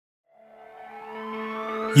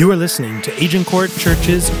You are listening to Agincourt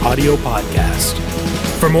Church's audio podcast.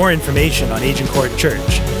 For more information on Agincourt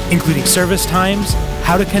Church, including service times,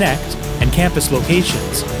 how to connect, and campus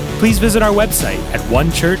locations, please visit our website at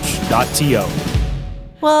onechurch.to.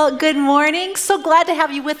 Well, good morning. So glad to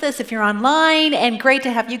have you with us if you're online, and great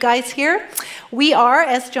to have you guys here. We are,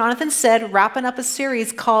 as Jonathan said, wrapping up a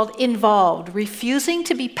series called Involved, Refusing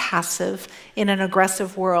to be Passive in an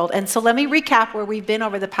Aggressive World. And so let me recap where we've been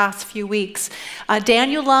over the past few weeks.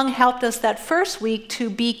 Daniel Lung helped us that first week to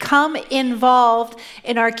become involved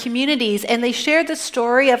in our communities, and they shared the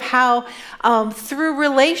story of how through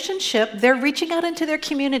relationship, they're reaching out into their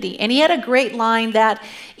community. And he had a great line that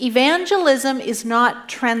evangelism is not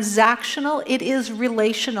transactional, it is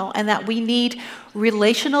relational, and that we need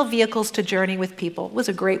relational vehicles to journey with people. It was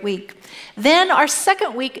a great week. Then our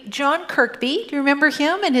second week, John Kirkby, do you remember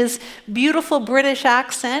him and his beautiful British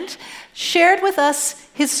accent, shared with us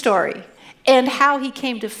his story and how he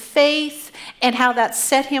came to faith and how that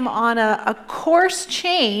set him on a course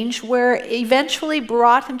change where eventually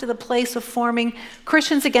brought him to the place of forming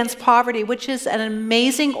Christians Against Poverty, which is an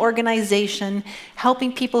amazing organization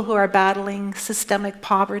helping people who are battling systemic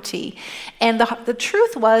poverty. And the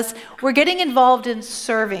truth was, we're getting involved in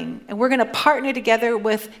serving, and we're going to partner together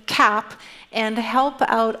with CAP and help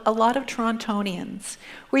out a lot of Torontonians.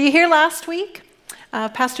 Were you here last week?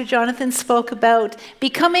 Pastor Jonathan spoke about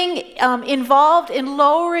becoming involved in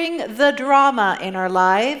lowering the drama in our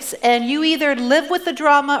lives, and you either live with the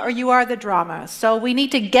drama or you are the drama. So we need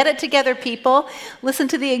to get it together, people. Listen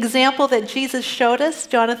to the example that Jesus showed us,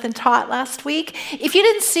 Jonathan taught last week. If you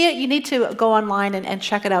didn't see it, you need to go online and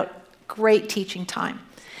check it out. Great teaching time.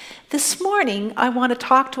 This morning, I want to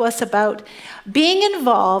talk to us about being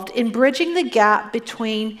involved in bridging the gap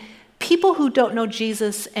between people who don't know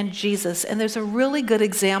Jesus and Jesus. And there's a really good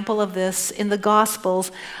example of this in the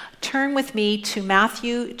Gospels. Turn with me to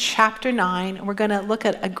Matthew chapter 9. And we're going to look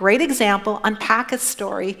at a great example, unpack a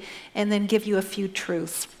story, and then give you a few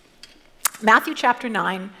truths. Matthew chapter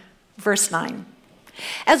 9, verse 9.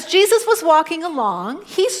 As Jesus was walking along,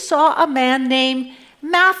 he saw a man named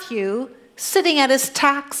Matthew sitting at his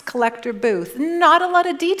tax collector booth. Not a lot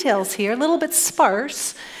of details here, a little bit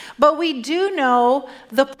sparse. But we do know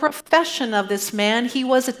the profession of this man. He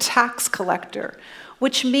was a tax collector,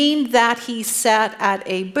 which means that he sat at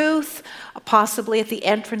a booth, possibly at the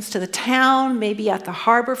entrance to the town, maybe at the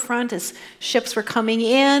harbor front as ships were coming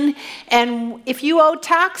in. And if you owed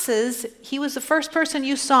taxes, he was the first person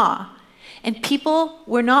you saw. And people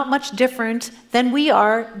were not much different than we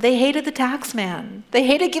are. They hated the tax man. They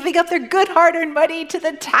hated giving up their good hard-earned money to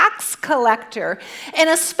the tax collector, and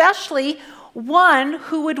especially one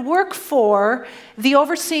who would work for the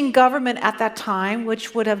overseeing government at that time,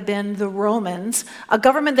 which would have been the Romans, a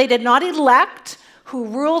government they did not elect, who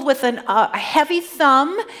ruled with a heavy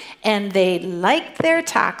thumb, and they liked their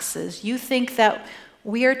taxes. You think that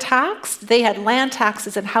we are taxed? They had land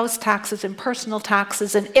taxes and house taxes and personal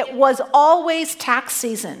taxes, and it was always tax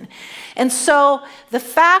season. And so the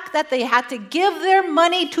fact that they had to give their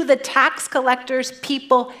money to the tax collectors,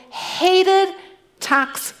 people hated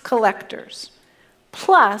tax collectors.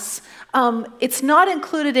 Plus, it's not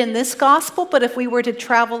included in this gospel, but if we were to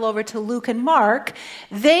travel over to Luke and Mark,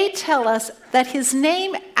 they tell us that his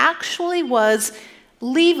name actually was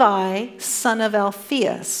Levi, son of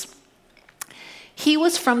Alphaeus. He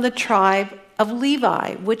was from the tribe of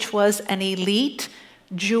Levi, which was an elite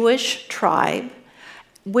Jewish tribe,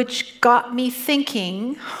 which got me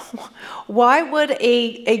thinking, why would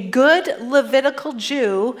a good Levitical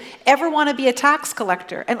Jew ever want to be a tax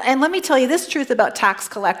collector? And let me tell you this truth about tax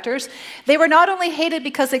collectors. They were not only hated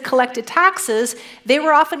because they collected taxes, they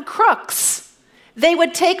were often crooks. They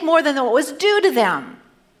would take more than what was due to them.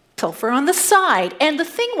 Pilfer on the side. And the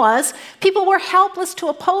thing was, people were helpless to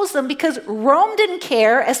oppose them because Rome didn't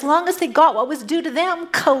care as long as they got what was due to them.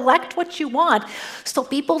 Collect what you want. So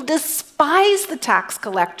people despised the tax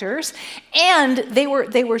collectors, and they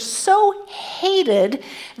were so hated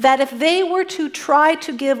that if they were to try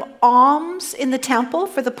to give alms in the temple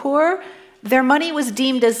for the poor, their money was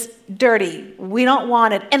deemed as dirty. We don't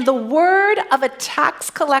want it. And the word of a tax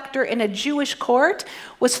collector in a Jewish court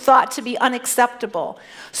was thought to be unacceptable.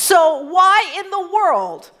 So why in the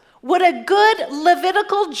world would a good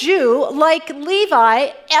Levitical Jew like Levi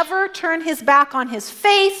ever turn his back on his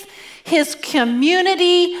faith, his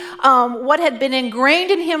community, what had been ingrained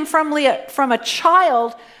in him from a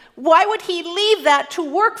child? Why would he leave that to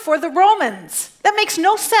work for the Romans? That makes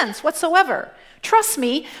no sense whatsoever. Trust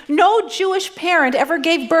me, no Jewish parent ever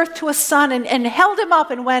gave birth to a son and held him up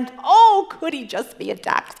and went, oh, could he just be a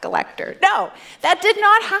tax collector? No, that did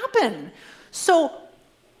not happen. So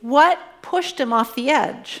What pushed him off the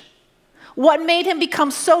edge? What made him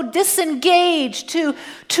become so disengaged,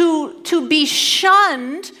 to be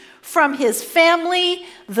shunned from his family,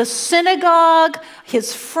 the synagogue,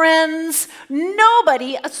 his friends,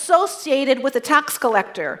 nobody associated with a tax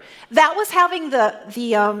collector? That was having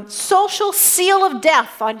the social seal of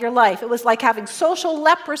death on your life. It was like having social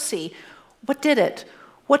leprosy. What did it?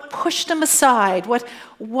 What pushed him aside?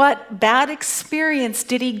 What bad experience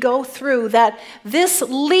did he go through that this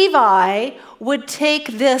Levi would take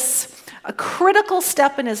this a critical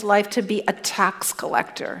step in his life to be a tax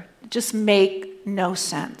collector? Just make no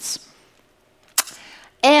sense.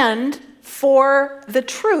 And for the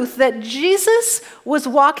truth that Jesus was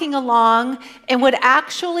walking along and would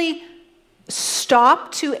actually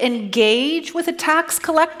stop to engage with a tax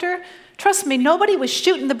collector, trust me, nobody was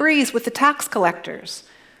shooting the breeze with the tax collectors.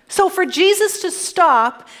 So for Jesus to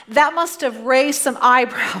stop, that must have raised some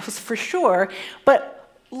eyebrows for sure. But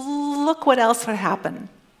look what else would happen.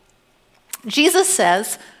 Jesus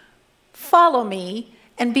says, "Follow me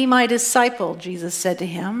and be my disciple," Jesus said to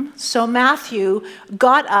him. So Matthew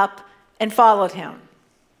got up and followed him.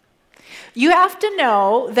 You have to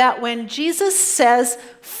know that when Jesus says,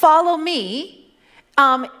 "Follow me,"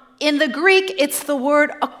 in the Greek, it's the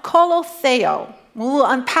word akolotheo. We'll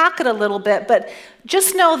unpack it a little bit, but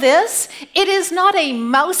just know this: it is not a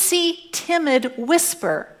mousy, timid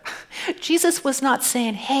whisper. Jesus was not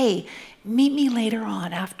saying, "Hey, meet me later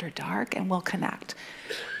on after dark and we'll connect."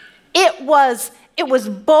 It was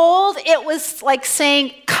bold. It was like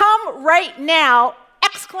saying, "Come right now!"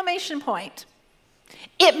 Exclamation point.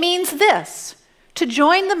 It means this: to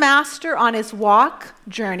join the master on his walk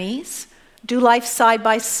journeys, do life side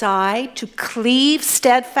by side, to cleave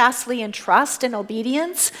steadfastly in trust and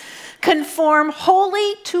obedience, conform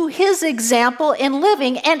wholly to his example in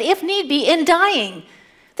living, and if need be, in dying.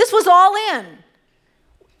 This was all in.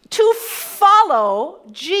 To follow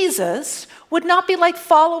Jesus would not be like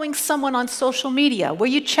following someone on social media where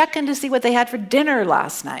you check in to see what they had for dinner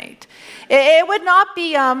last night. It would not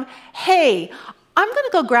be, "Hey, I'm going to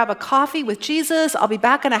go grab a coffee with Jesus. I'll be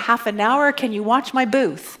back in a half an hour. Can you watch my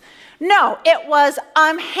booth?" No, it was,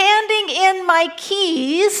 "I'm handing in my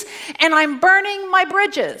keys and I'm burning my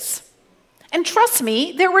bridges." And trust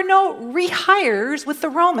me, there were no rehires with the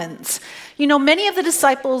Romans. You know, many of the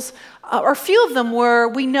disciples, or few of them were,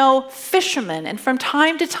 we know, fishermen. And from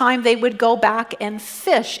time to time, they would go back and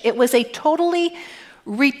fish. It was a totally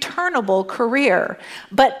returnable career.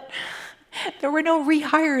 But there were no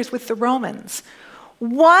rehires with the Romans.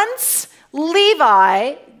 Once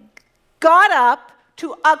Levi got up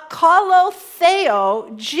to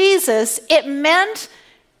akolotheo Jesus, it meant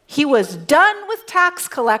he was done with tax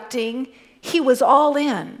collecting. He was all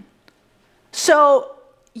in. So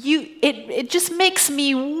it just makes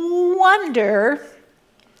me wonder,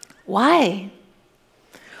 why?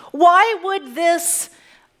 Why would this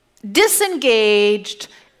disengaged,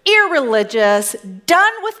 irreligious,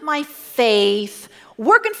 done with my faith,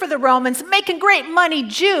 working for the Romans, making great money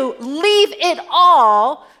Jew leave it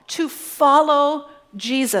all to follow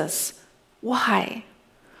Jesus? Why?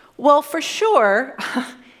 Well, for sure,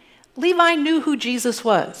 Levi knew who Jesus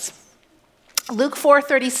was. Luke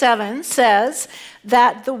 4:37 says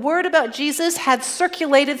that the word about Jesus had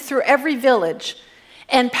circulated through every village.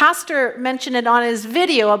 And Pastor mentioned it on his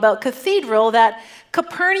video about Cathedral, that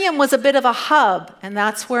Capernaum was a bit of a hub, and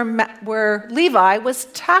that's where Levi was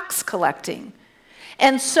tax collecting.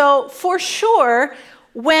 And so for sure,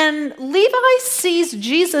 when Levi sees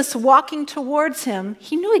Jesus walking towards him,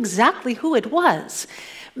 he knew exactly who it was.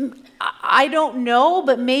 I don't know,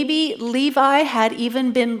 but maybe Levi had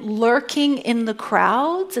even been lurking in the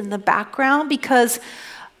crowds in the background, because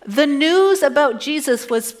the news about Jesus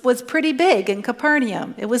was pretty big in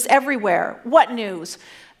Capernaum. It was everywhere. What news?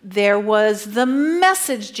 There was the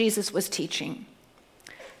message Jesus was teaching.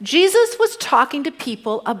 Jesus was talking to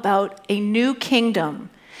people about a new kingdom.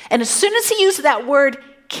 And as soon as he used that word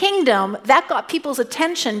kingdom, that got people's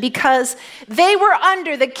attention because they were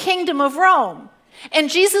under the kingdom of Rome.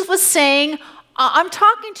 And Jesus was saying, "I'm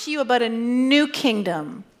talking to you about a new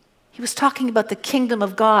kingdom." He was talking about the kingdom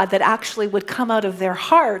of God that actually would come out of their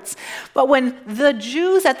hearts. But when the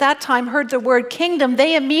Jews at that time heard the word kingdom,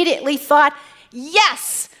 they immediately thought,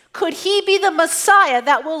 "Yes, could he be the Messiah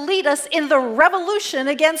that will lead us in the revolution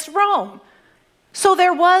against Rome?" So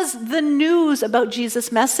there was the news about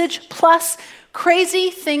Jesus' message, plus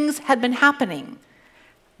crazy things had been happening.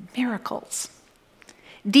 Miracles.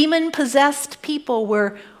 Demon-possessed people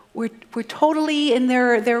were totally in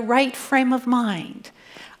their right frame of mind.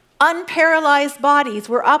 Unparalyzed bodies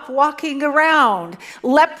were up walking around.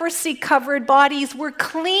 Leprosy-covered bodies were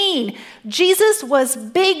clean. Jesus was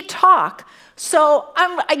big talk. So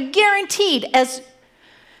I guaranteed, as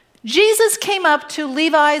Jesus came up to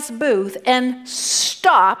Levi's booth and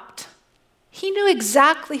stopped, he knew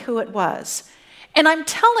exactly who it was. And I'm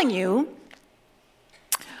telling you,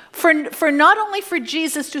 for not only for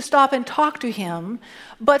Jesus to stop and talk to him,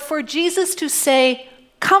 but for Jesus to say,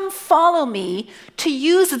 "Come follow me," to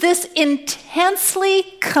use this intensely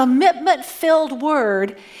commitment-filled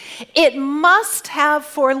word, it must have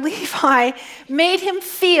for Levi made him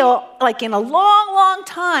feel like in a long, long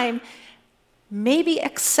time, maybe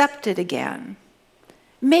accepted again,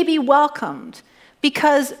 maybe welcomed,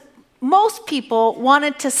 because most people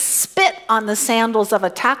wanted to spit on the sandals of a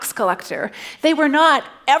tax collector. They were not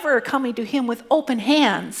ever coming to him with open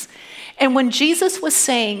hands. And when Jesus was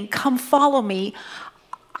saying, "Come follow me,"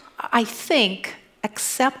 I think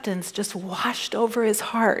acceptance just washed over his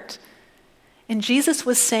heart. And Jesus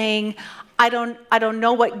was saying, I don't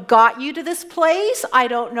know what got you to this place. I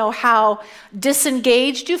don't know how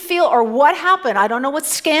disengaged you feel or what happened. I don't know what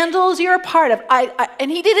scandals you're a part of. And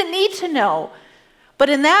he didn't need to know. But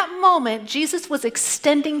in that moment, Jesus was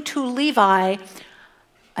extending to Levi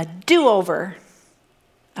a do-over,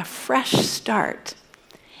 a fresh start.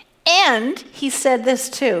 And he said this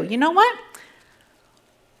too, you know what?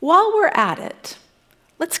 While we're at it,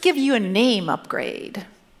 let's give you a name upgrade.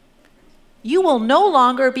 You will no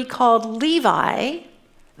longer be called Levi,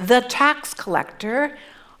 the tax collector.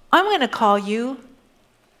 I'm going to call you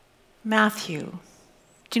Matthew.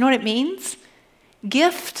 Do you know what it means?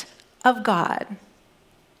 Gift of God.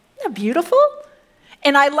 Isn't that beautiful?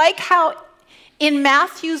 And I like how in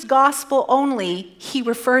Matthew's gospel only, he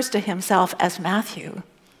refers to himself as Matthew.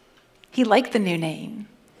 He liked the new name.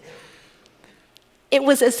 It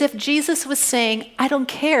was as if Jesus was saying, I don't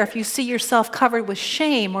care if you see yourself covered with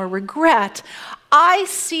shame or regret. I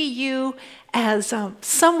see you as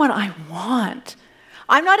someone I want.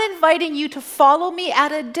 I'm not inviting you to follow me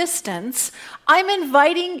at a distance. I'm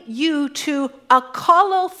inviting you to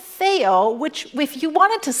akalotheo, which if you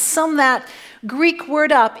wanted to sum that Greek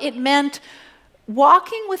word up, it meant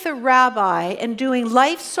walking with a rabbi and doing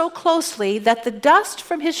life so closely that the dust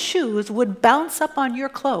from his shoes would bounce up on your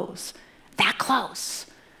clothes. That close.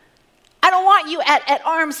 I don't want you at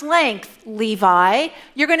arm's length, Levi.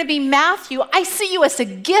 You're going to be Matthew. I see you as a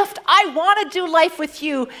gift. I want to do life with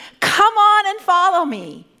you. Come on and follow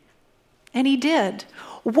me. And he did.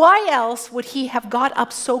 Why else would he have got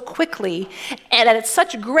up so quickly and at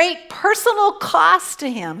such great personal cost to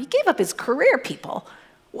him? He gave up his career, people.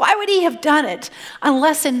 Why would he have done it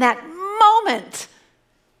unless in that moment,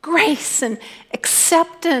 grace and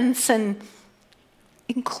acceptance and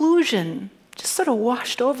inclusion just sort of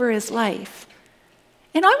washed over his life?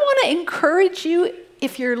 And I want to encourage you,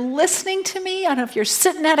 if you're listening to me, I don't know if you're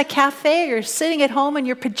sitting at a cafe or sitting at home in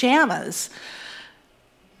your pajamas,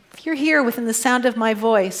 if you're here within the sound of my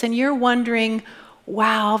voice and you're wondering,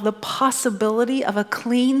 wow, the possibility of a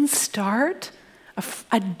clean start,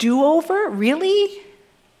 a do-over, really?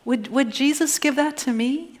 Would Jesus give that to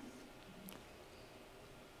me?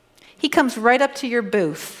 He comes right up to your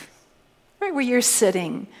booth, right where you're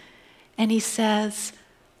sitting, and he says,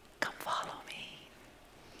 come follow me,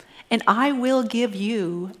 and I will give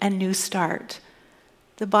you a new start.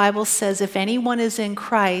 The Bible says if anyone is in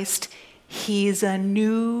Christ, he's a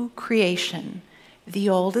new creation. The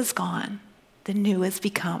old is gone, the new has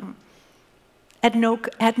become.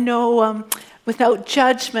 Without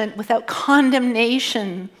judgment, without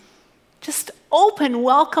condemnation, just open,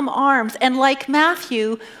 welcome arms. And like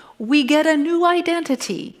Matthew, we get a new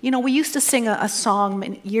identity. You know, we used to sing a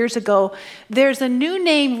song years ago, there's a new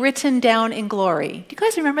name written down in glory. Do you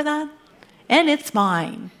guys remember that? And it's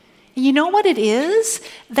mine. And you know what it is?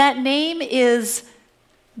 That name is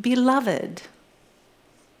beloved.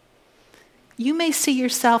 You may see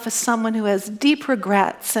yourself as someone who has deep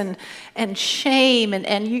regrets and shame,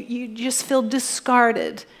 and you just feel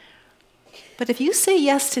discarded. But if you say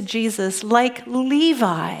yes to Jesus, like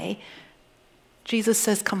Levi, Jesus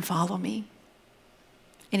says, come follow me.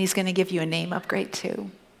 And he's going to give you a name upgrade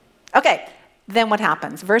too. Okay, then what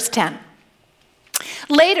happens? Verse 10.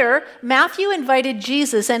 Later, Matthew invited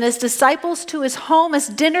Jesus and his disciples to his home as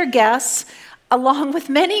dinner guests, along with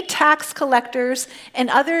many tax collectors and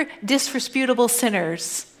other disreputable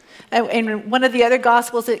sinners. In one of the other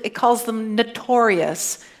Gospels, it calls them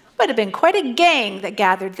notorious. Might have been quite a gang that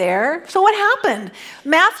gathered there. So what happened?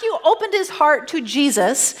 Matthew opened his heart to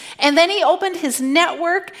Jesus, and then he opened his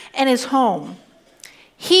network and his home.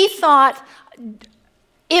 He thought,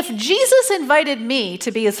 If Jesus invited me to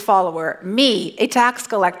be his follower, me, a tax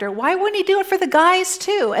collector, why wouldn't he do it for the guys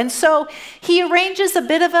too? And so he arranges a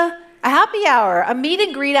bit of a happy hour, a meet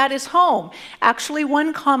and greet at his home. Actually,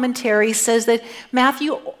 one commentary says that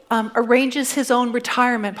Matthew arranges his own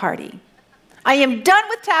retirement party. I am done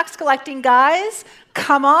with tax collecting, guys.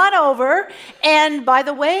 Come on over. And by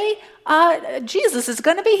the way, Jesus is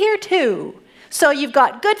going to be here too. So you've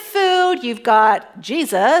got good food, you've got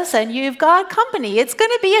Jesus, and you've got company. It's going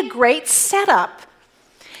to be a great setup.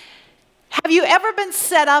 Have you ever been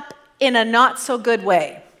set up in a not so good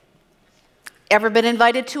way? Ever been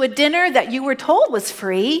invited to a dinner that you were told was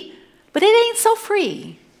free, but it ain't so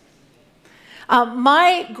free?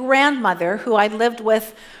 My grandmother, who I lived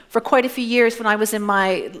with for quite a few years when I was in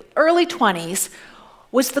my early 20s,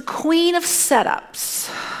 was the queen of setups.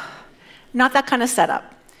 Not that kind of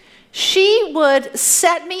setup. She would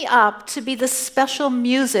set me up to be the special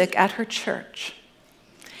music at her church.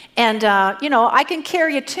 And, I can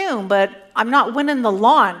carry a tune, but I'm not winning the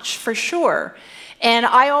launch for sure. And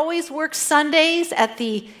I always worked Sundays at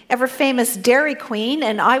the ever-famous Dairy Queen,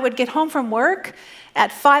 and I would get home from work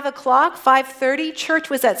at 5 o'clock, 5:30. Church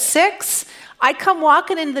was at 6. I'd come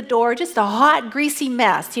walking in the door, just a hot, greasy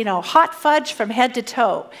mess, hot fudge from head to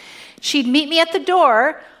toe. She'd meet me at the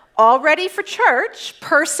door, all ready for church,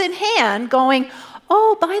 purse in hand, going,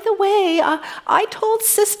 "Oh, by the way, I told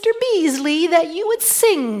Sister Beasley that you would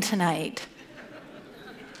sing tonight."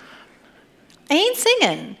 I ain't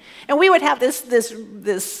singing. And we would have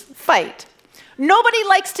this fight. Nobody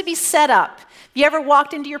likes to be set up. You ever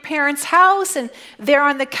walked into your parents' house and they're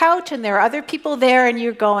on the couch and there are other people there and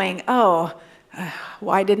you're going, "Oh,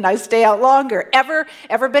 why didn't I stay out longer?"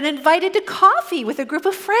 Ever been invited to coffee with a group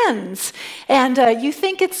of friends and you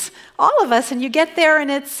think it's all of us and you get there and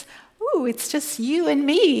it's just you and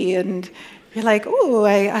me and you're like,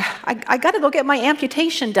 I got to go get my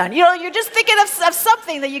amputation done. You're just thinking of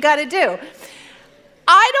something that you got to do.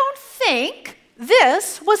 I don't think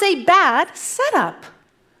this was a bad setup.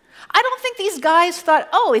 I don't think these guys thought,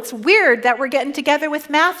 it's weird that we're getting together with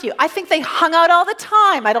Matthew. I think they hung out all the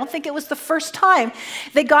time. I don't think it was the first time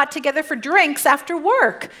they got together for drinks after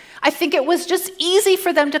work. I think it was just easy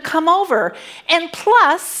for them to come over. And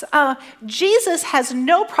plus, Jesus has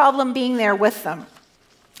no problem being there with them.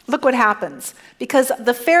 Look what happens. Because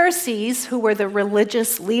the Pharisees, who were the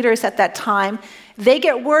religious leaders at that time, they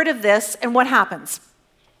get word of this, and what happens?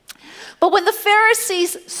 But when the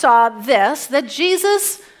Pharisees saw this, that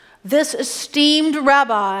Jesus, this esteemed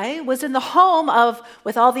rabbi, was in the home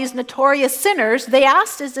with all these notorious sinners, they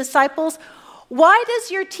asked his disciples, "Why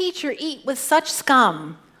does your teacher eat with such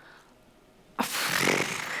scum?"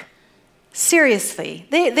 Seriously,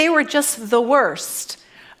 they were just the worst.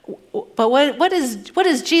 But what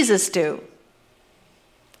does Jesus do?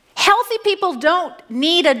 Healthy people don't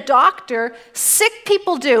need a doctor. Sick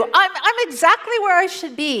people do. I'm exactly where I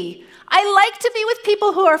should be. I like to be with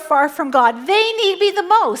people who are far from God. They need me the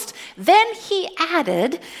most. Then he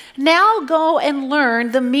added, "Now go and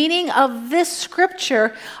learn the meaning of this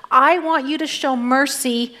scripture. I want you to show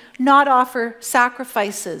mercy, not offer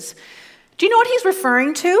sacrifices." Do you know what he's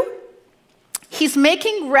referring to? He's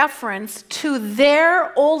making reference to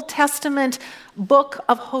their Old Testament book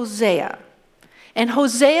of Hosea. And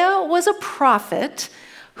Hosea was a prophet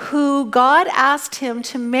who God asked him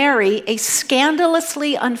to marry a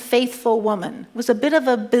scandalously unfaithful woman. It was a bit of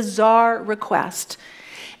a bizarre request.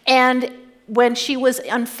 And when she was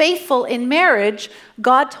unfaithful in marriage,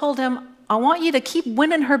 God told him, "I want you to keep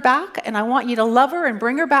winning her back, and I want you to love her and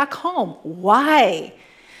bring her back home." Why?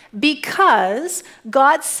 Because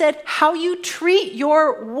God said, how you treat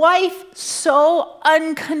your wife so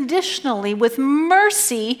unconditionally with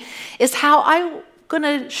mercy is how I'm going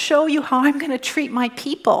to show you how I'm going to treat my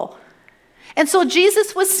people. And so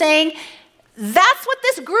Jesus was saying, that's what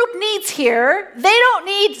this group needs here. They don't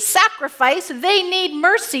need sacrifice. They need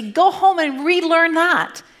mercy. Go home and relearn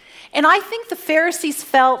that. And I think the Pharisees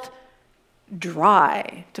felt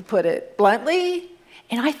dry, to put it bluntly.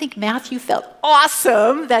 And I think Matthew felt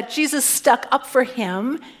awesome that Jesus stuck up for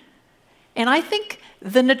him. And I think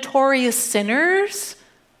the notorious sinners,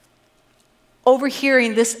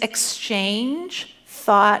 overhearing this exchange,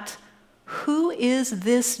 thought, who is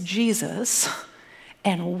this Jesus?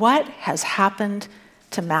 And what has happened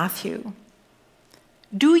to Matthew?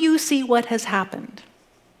 Do you see what has happened?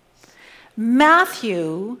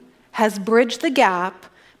 Matthew has bridged the gap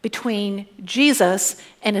between Jesus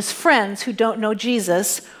and his friends who don't know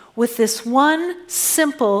Jesus with this one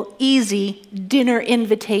simple, easy dinner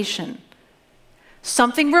invitation.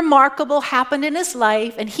 Something remarkable happened in his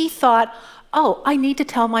life, and he thought, oh, I need to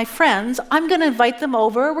tell my friends, I'm going to invite them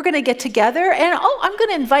over, we're going to get together, and oh, I'm going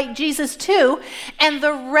to invite Jesus too, and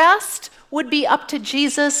the rest would be up to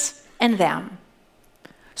Jesus and them.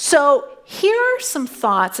 So here are some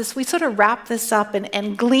thoughts as we sort of wrap this up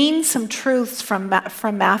and glean some truths from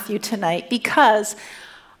Matthew tonight, because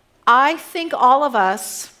I think all of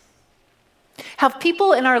us have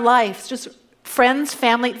people in our lives, just friends,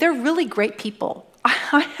 family, they're really great people.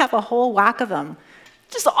 I have a whole whack of them.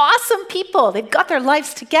 Just awesome people. They've got their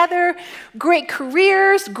lives together, great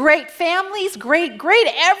careers, great families, great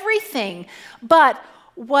everything. But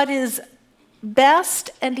what is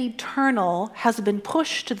best and eternal has been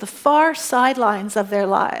pushed to the far sidelines of their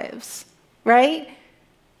lives, right?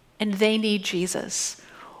 And they need Jesus.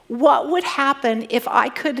 What would happen if I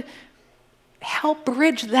could help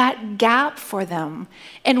bridge that gap for them?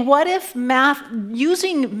 And what if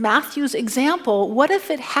using Matthew's example, what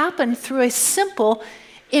if it happened through a simple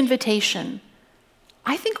invitation?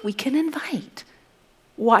 I think we can invite.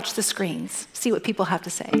 Watch the screens, see what people have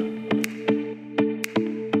to say.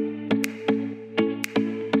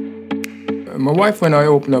 My wife and I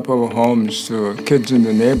opened up our homes to kids in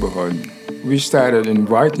the neighborhood. We started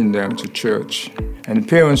inviting them to church. And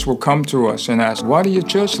parents would come to us and ask, what is your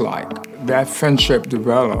church like? That friendship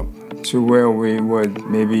developed to where we would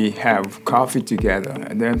maybe have coffee together.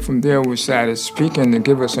 And then from there we started speaking to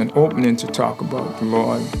give us an opening to talk about the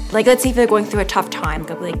Lord. Like, let's say if they're going through a tough time,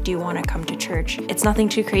 they'll be like, do you want to come to church? It's nothing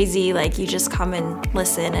too crazy. Like, you just come and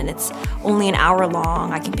listen, and it's only an hour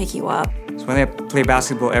long. I can pick you up. So when I play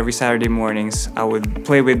basketball every Saturday mornings, I would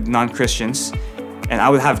play with non-Christians, and I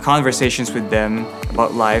would have conversations with them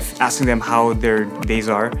about life, asking them how their days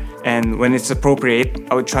are. And when it's appropriate,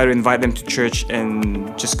 I would try to invite them to church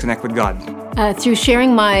and just connect with God. Through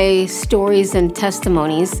sharing my stories and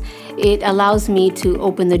testimonies, it allows me to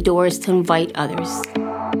open the doors to invite others.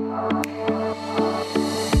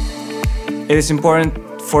 It is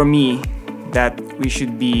important for me that we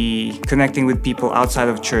should be connecting with people outside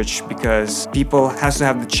of church, because people has to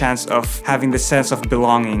have the chance of having the sense of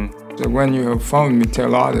belonging. So when you have found me,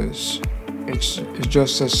 tell others. It's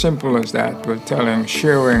just as simple as that, but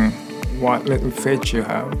sharing what little faith you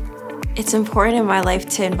have. It's important in my life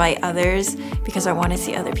to invite others because I want to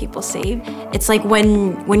see other people saved. It's like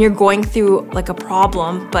when you're going through like a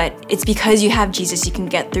problem, but it's because you have Jesus, you can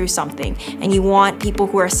get through something. And you want people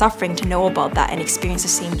who are suffering to know about that and experience the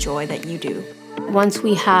same joy that you do. Once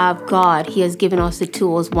we have God, He has given us the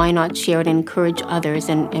tools. Why not share it and encourage others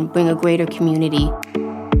and bring a greater community?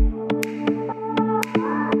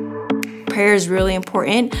 Prayer is really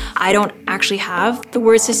important. I don't actually have the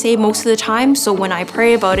words to say most of the time, so when I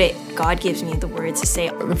pray about it, God gives me the words to say.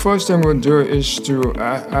 The first thing we'll do is to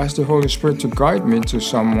ask the Holy Spirit to guide me to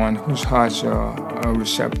someone whose hearts are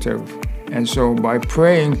receptive. And so by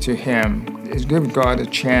praying to Him, it gives God a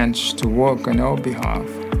chance to work on our behalf.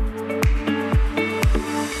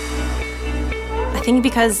 I think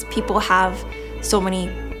because people have so many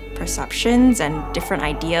perceptions and different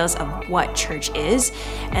ideas of what church is,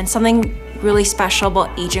 and something really special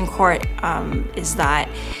about Agincourt is that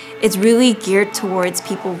it's really geared towards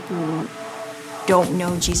people who don't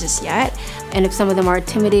know Jesus yet. And if some of them are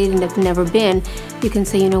intimidated and have never been, you can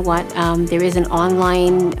say, you know what, there is an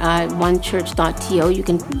online onechurch.to. You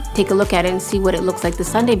can take a look at it and see what it looks like the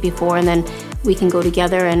Sunday before, and then we can go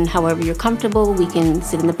together, and however you're comfortable, we can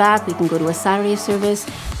sit in the back, we can go to a Saturday service,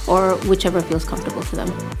 or whichever feels comfortable for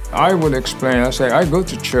them. I would explain, I say, I go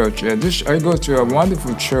to church. I go to a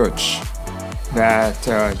wonderful church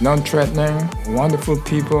that non-threatening, wonderful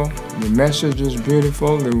people. The message is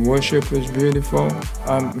beautiful, the worship is beautiful.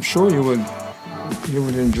 I'm sure you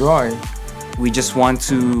would enjoy. We just want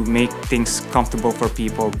to make things comfortable for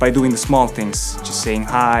people by doing the small things, just saying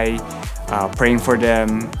hi, praying for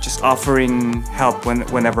them, just offering help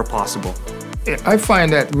whenever possible. I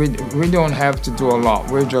find that we don't have to do a lot.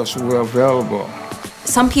 We're available.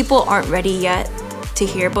 Some people aren't ready yet to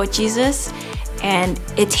hear about Jesus, and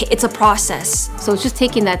it's a process. So it's just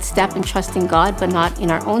taking that step and trusting God, but not in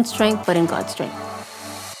our own strength, but in God's strength.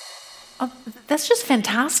 Oh, that's just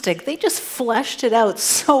fantastic. They just fleshed it out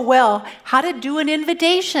so well, how to do an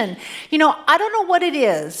invitation. You know, I don't know what it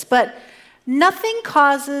is, but nothing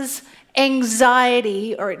causes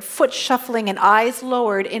anxiety or foot shuffling and eyes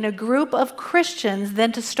lowered in a group of Christians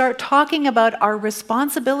than to start talking about our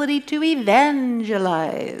responsibility to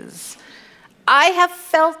evangelize. I have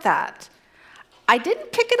felt that. I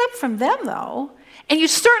didn't pick it up from them, though. And you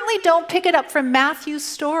certainly don't pick it up from Matthew's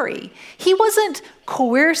story. He wasn't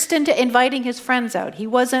coerced into inviting his friends out. He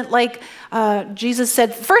wasn't like Jesus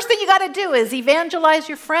said, first thing you got to do is evangelize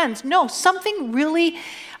your friends. No, something really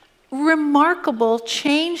remarkable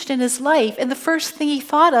changed in his life. And the first thing he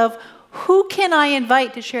thought of, who can I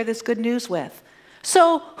invite to share this good news with?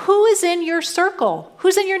 So who is in your circle?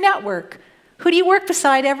 Who's in your network? Who do you work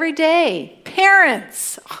beside every day?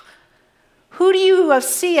 Parents. Who do you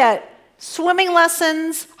see at swimming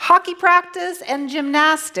lessons, hockey practice, and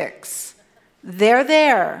gymnastics? They're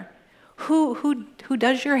there. Who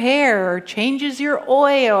does your hair or changes your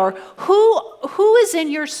oil, or who is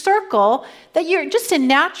in your circle that you're just in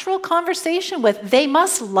natural conversation with? They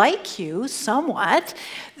must like you somewhat.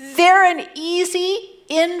 They're an easy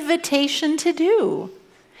invitation to do.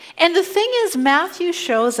 And the thing is, Matthew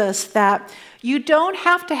shows us that you don't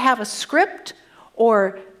have to have a script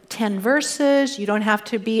or 10 verses. You don't have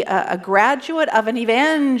to be a graduate of an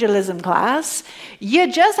evangelism class.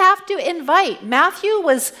 You just have to invite. Matthew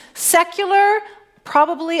was secular,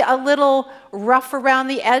 probably a little rough around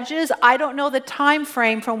the edges. I don't know the time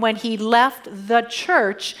frame from when he left the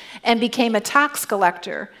church and became a tax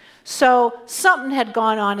collector. So something had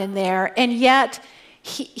gone on in there, and yet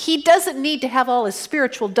he doesn't need to have all his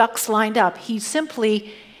spiritual ducks lined up. He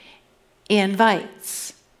simply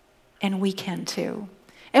invites, and we can too.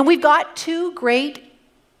 And we've got 2 great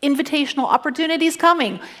invitational opportunities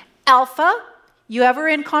coming. Alpha, you ever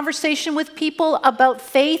in conversation with people about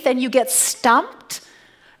faith and you get stumped?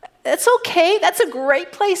 It's okay. That's a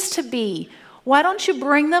great place to be. Why don't you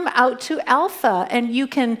bring them out to Alpha and you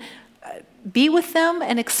can be with them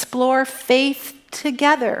and explore faith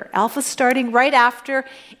together. Alpha starting right after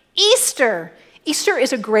Easter. Easter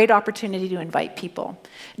is a great opportunity to invite people.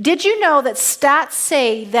 Did you know that stats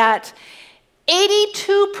say that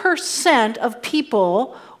 82% of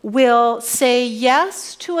people will say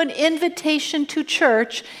yes to an invitation to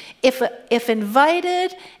church if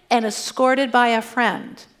invited and escorted by a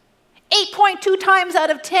friend? 8.2 times out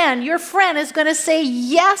of 10, your friend is going to say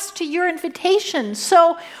yes to your invitation.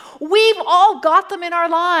 So we've all got them in our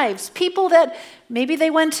lives. People that maybe they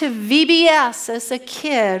went to VBS as a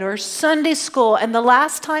kid or Sunday school, and the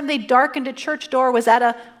last time they darkened a church door was at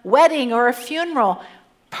a wedding or a funeral.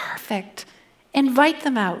 Perfect. Invite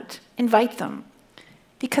them out. Invite them.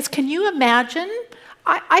 Because can you imagine?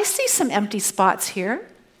 I see some empty spots here.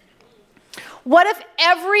 What if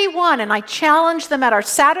everyone, and I challenged them at our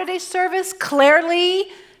Saturday service, Claire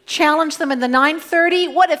Lee challenged them in the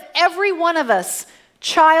 9:30, what if every one of us,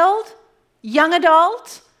 child, young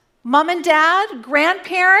adult, mom and dad,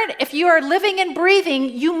 grandparent, if you are living and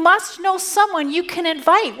breathing, you must know someone you can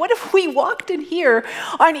invite. What if we walked in here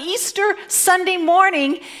on Easter Sunday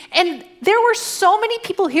morning and there were so many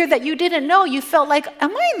people here that you didn't know, you felt like,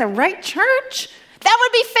 am I in the right church? That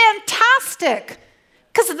would be fantastic.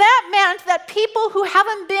 Because that meant that people who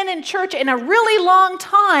haven't been in church in a really long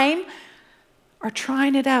time are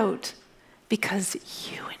trying it out because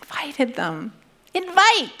you invited them.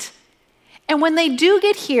 Invite. And when they do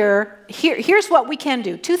get here, here's what we can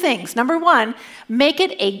do. 2 things. Number 1, make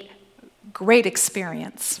it a great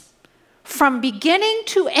experience. From beginning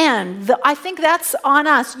to end, I think that's on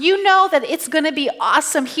us. You know that it's going to be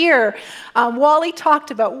awesome here. Wally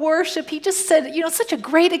talked about worship. He just said, such a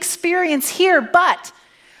great experience here. But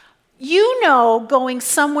you know, going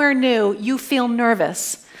somewhere new, you feel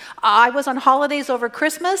nervous. I was on holidays over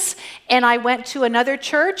Christmas, and I went to another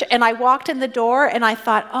church, and I walked in the door, and I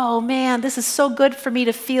thought, oh man, this is so good for me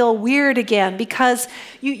to feel weird again, because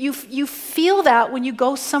you feel that when you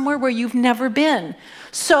go somewhere where you've never been.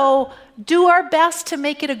 So do our best to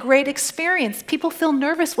make it a great experience. People feel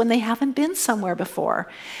nervous when they haven't been somewhere before.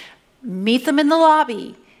 Meet them in the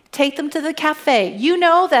lobby. Take them to the cafe. You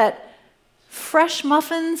know that fresh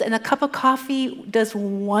muffins and a cup of coffee does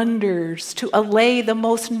wonders to allay the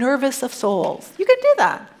most nervous of souls. You can do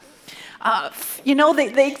that.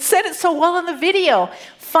 They said it so well in the video.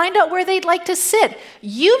 Find out where they'd like to sit.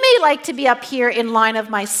 You may like to be up here in line of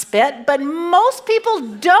my spit, but most people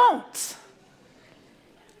don't.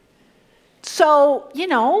 So,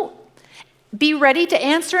 be ready to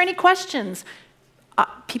answer any questions.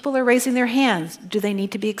 People are raising their hands. Do they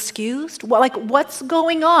need to be excused? Well, what's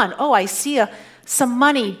going on? Oh, I see some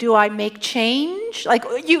money. Do I make change?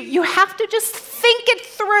 You have to just think it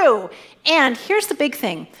through. And here's the big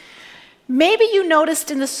thing. Maybe you noticed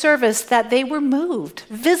in the service that they were moved,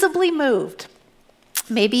 visibly moved,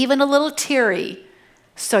 maybe even a little teary.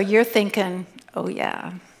 So you're thinking, oh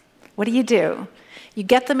yeah, what do? You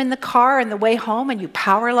get them in the car on the way home and you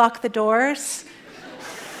power lock the doors.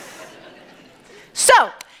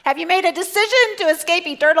 So, have you made a decision to escape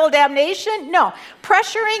eternal damnation? No.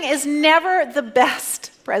 Pressuring is never the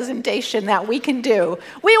best presentation that we can do.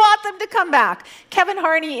 We want them to come back. Kevin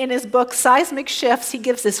Harney, in his book, Seismic Shifts, he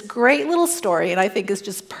gives this great little story, and I think is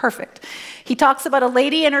just perfect. He talks about a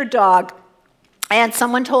lady and her dog, and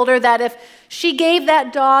someone told her that if she gave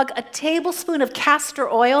that dog a tablespoon of castor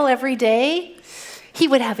oil every day, he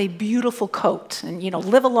would have a beautiful coat and,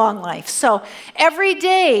 live a long life. So every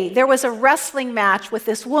day there was a wrestling match with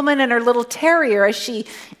this woman and her little terrier as she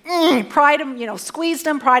pried him, squeezed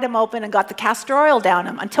him, pried him open, and got the castor oil down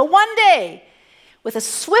him. Until one day, with a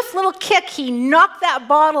swift little kick, he knocked that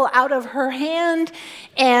bottle out of her hand,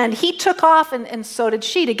 and he took off, and so did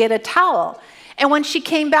she, to get a towel. And when she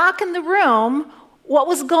came back in the room, what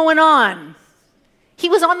was going on? He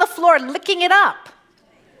was on the floor licking it up.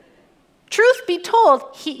 Truth be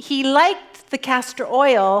told, he liked the castor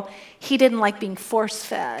oil. He didn't like being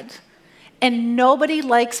force-fed. And nobody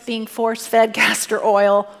likes being force-fed castor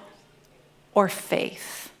oil or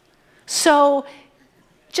faith. So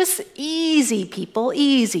just easy, people,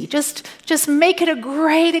 easy. Just make it a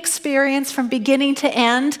great experience from beginning to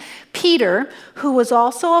end. Peter, who was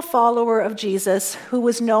also a follower of Jesus, who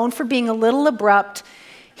was known for being a little abrupt,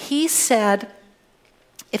 he said,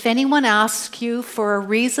 "If anyone asks you for a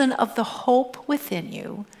reason of the hope within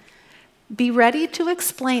you, be ready to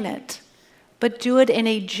explain it, but do it in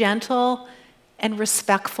a gentle and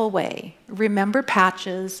respectful way. Remember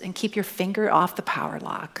patches and keep your finger off the power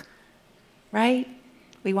lock." Right?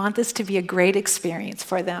 We want this to be a great experience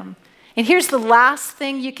for them. And here's the last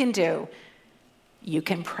thing you can do. You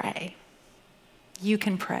can pray. You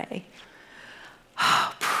can pray.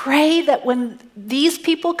 Pray that when these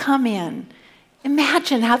people come in,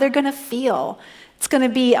 imagine how they're going to feel. It's going to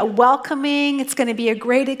be a welcoming, it's going to be a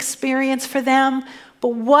great experience for them. But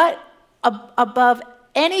what above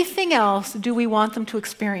anything else do we want them to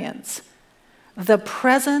experience? The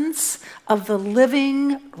presence of the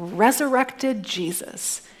living, resurrected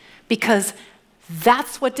Jesus. Because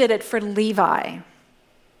that's what did it for Levi.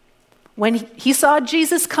 When he saw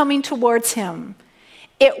Jesus coming towards him,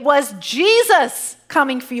 it was Jesus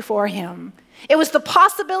coming before him. It was the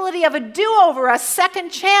possibility of a do-over, a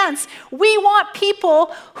second chance. We want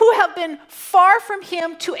people who have been far from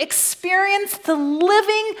him to experience the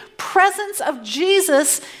living presence of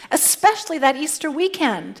Jesus, especially that Easter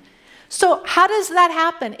weekend. So how does that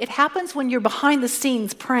happen? It happens when you're behind the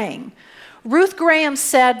scenes praying. Ruth Graham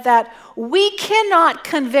said that we cannot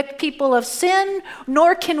convict people of sin,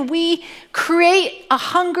 nor can we create a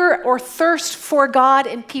hunger or thirst for God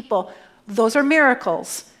in people. Those are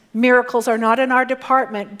miracles. Miracles are not in our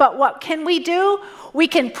department. But what can we do? We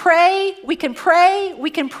can pray, we can pray, we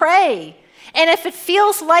can pray. And if it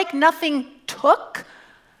feels like nothing took,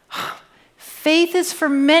 faith is for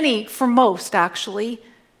many, for most actually,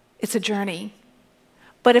 it's a journey.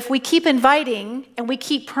 But if we keep inviting and we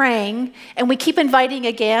keep praying and we keep inviting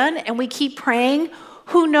again and we keep praying,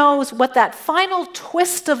 who knows what that final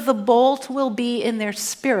twist of the bolt will be in their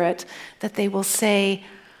spirit that they will say,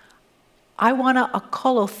 I want to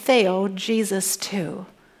akolotheo Jesus too.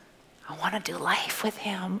 I want to do life with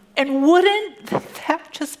him. And wouldn't that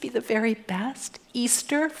just be the very best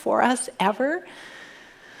Easter for us ever?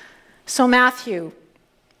 So Matthew,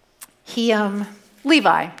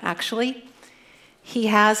 Levi actually, he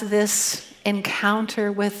has this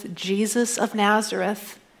encounter with Jesus of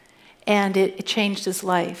Nazareth, and it changed his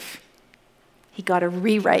life. He got a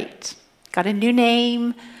rewrite, got a new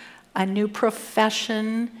name, a new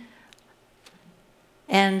profession,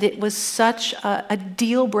 and it was such a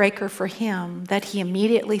deal breaker for him that he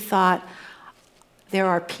immediately thought, there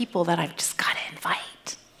are people that I've just got to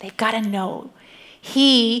invite. They've got to know.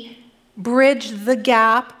 He bridged the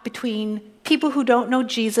gap between people who don't know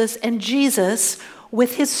Jesus and Jesus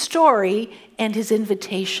with his story and his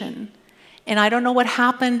invitation. And I don't know what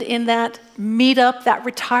happened in that meetup, that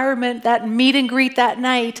retirement, that meet and greet that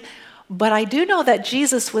night, but I do know that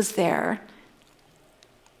Jesus was there.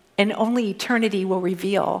 And only eternity will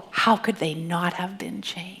reveal how could they not have been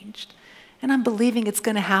changed. And I'm believing it's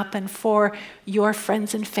going to happen for your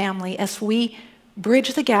friends and family as we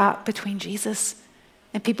bridge the gap between Jesus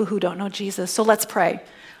and people who don't know Jesus. So let's pray.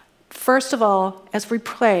 First of all, as we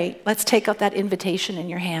pray, let's take out that invitation in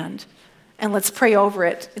your hand and let's pray over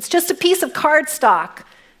it. It's just a piece of cardstock.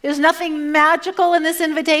 There's nothing magical in this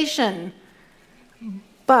invitation.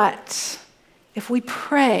 But if we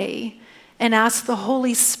pray and ask the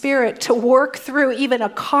Holy Spirit to work through even a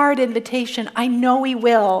card invitation, I know he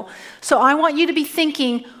will. So I want you to be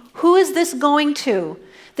thinking, who is this going to?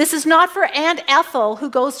 This is not for Aunt Ethel who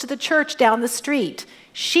goes to the church down the street.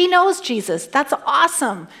 She knows Jesus. That's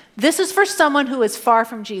awesome. This is for someone who is far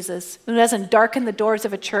from Jesus, who doesn't darken the doors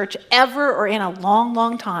of a church ever or in a long,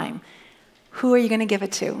 long time. who are you going to give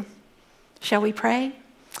it to? Shall we pray?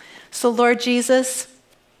 So Lord Jesus,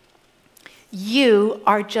 you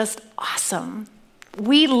are just awesome.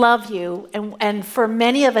 We love you. And for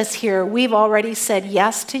many of us here, we've already said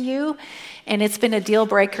yes to you, and it's been a deal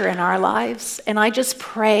breaker in our lives. And I just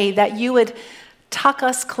pray that you would tuck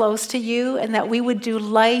us close to you and that we would do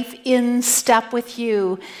life in step with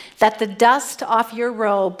you, that the dust off your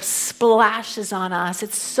robe splashes on us.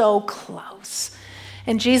 It's so close.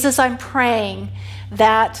 And Jesus, I'm praying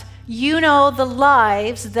that you know the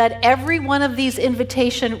lives that every one of these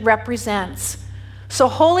invitations represents. So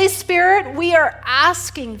Holy Spirit, we are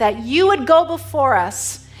asking that you would go before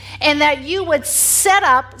us and that you would set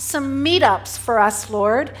up some meetups for us,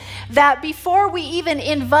 Lord, that before we even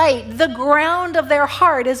invite, the ground of their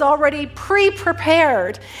heart is already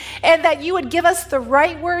pre-prepared, and that you would give us the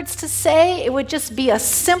right words to say. It would just be a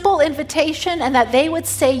simple invitation and that they would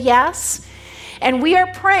say yes. And we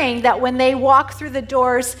are praying that when they walk through the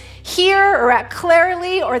doors here or at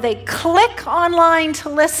Clarely, or they click online to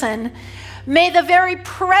listen, may the very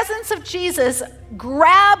presence of Jesus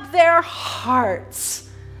grab their hearts.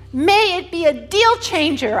 May it be a deal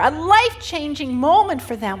changer, a life-changing moment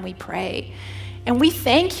for them, we pray. And we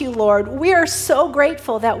thank you, Lord. We are so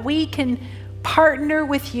grateful that we can partner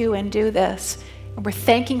with you and do this. And we're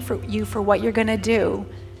thanking you for what you're going to do.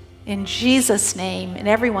 In Jesus' name. And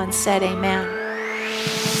everyone said amen.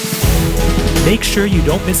 Make sure you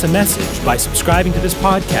don't miss a message by subscribing to this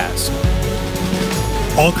podcast.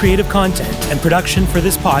 All creative content and production for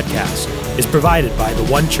this podcast is provided by the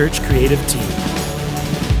One Church creative team.